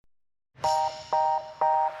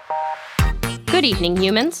Good evening,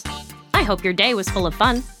 humans. I hope your day was full of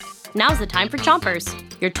fun. Now's the time for Chompers,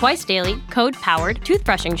 your twice-daily, code-powered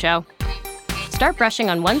toothbrushing show. Start brushing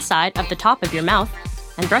on one side of the top of your mouth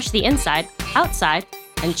and brush the inside, outside,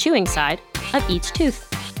 and chewing side of each tooth.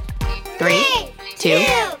 3, 2,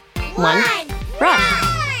 1,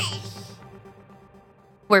 brush!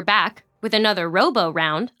 We're back with another robo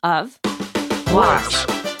round of What's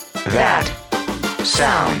that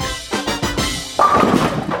sound?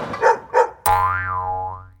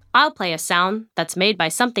 I'll play a sound that's made by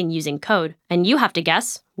something using code, and you have to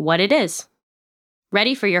guess what it is.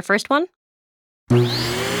 Ready for your first one?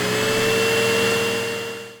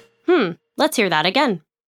 Let's hear that again.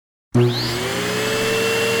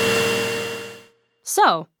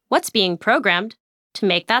 So, what's being programmed to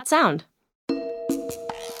make that sound? A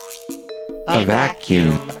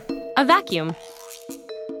vacuum. A vacuum.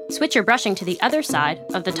 Switch your brushing to the other side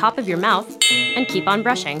of the top of your mouth and keep on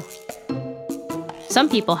brushing. Some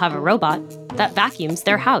people have a robot that vacuums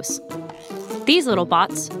their house. These little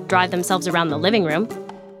bots drive themselves around the living room,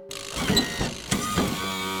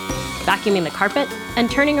 vacuuming the carpet and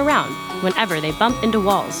turning around whenever they bump into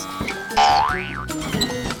walls.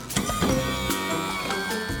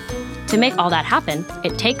 To make all that happen,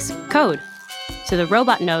 it takes code. So the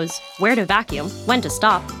robot knows where to vacuum, when to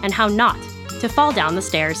stop, and how not to fall down the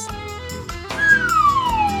stairs.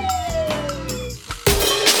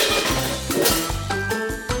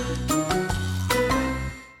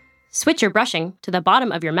 Switch your brushing to the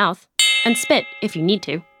bottom of your mouth and spit if you need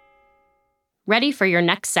to. Ready for your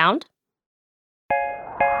next sound?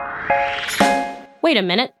 Wait a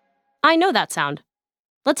minute. I know that sound.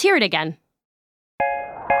 Let's hear it again.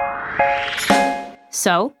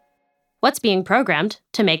 So, what's being programmed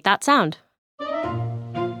to make that sound?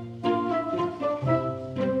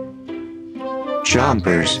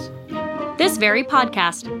 Chompers. This very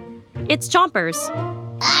podcast. It's Chompers.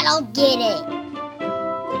 I don't get it.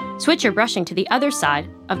 Switch your brushing to the other side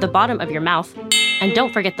of the bottom of your mouth, and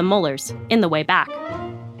don't forget the molars in the way back.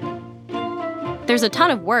 There's a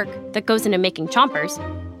ton of work that goes into making Chompers,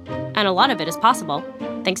 and a lot of it is possible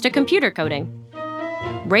thanks to computer coding.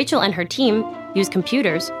 Rachel and her team use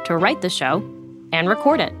computers to write the show and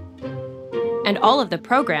record it. And all of the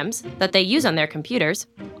programs that they use on their computers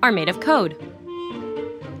are made of code.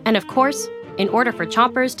 And of course, in order for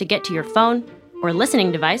Chompers to get to your phone or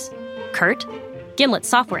listening device, Kurt, Gimlet's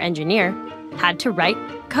software engineer, had to write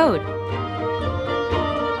code.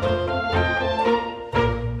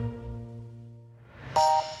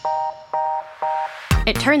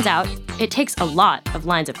 It turns out it takes a lot of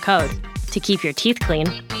lines of code to keep your teeth clean.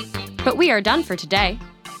 But we are done for today.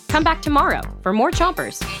 Come back tomorrow for more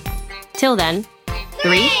Chompers. Till then,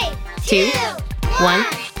 3, 2, 1,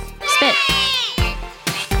 spit.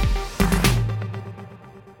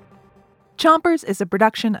 Chompers is a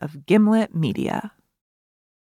production of Gimlet Media.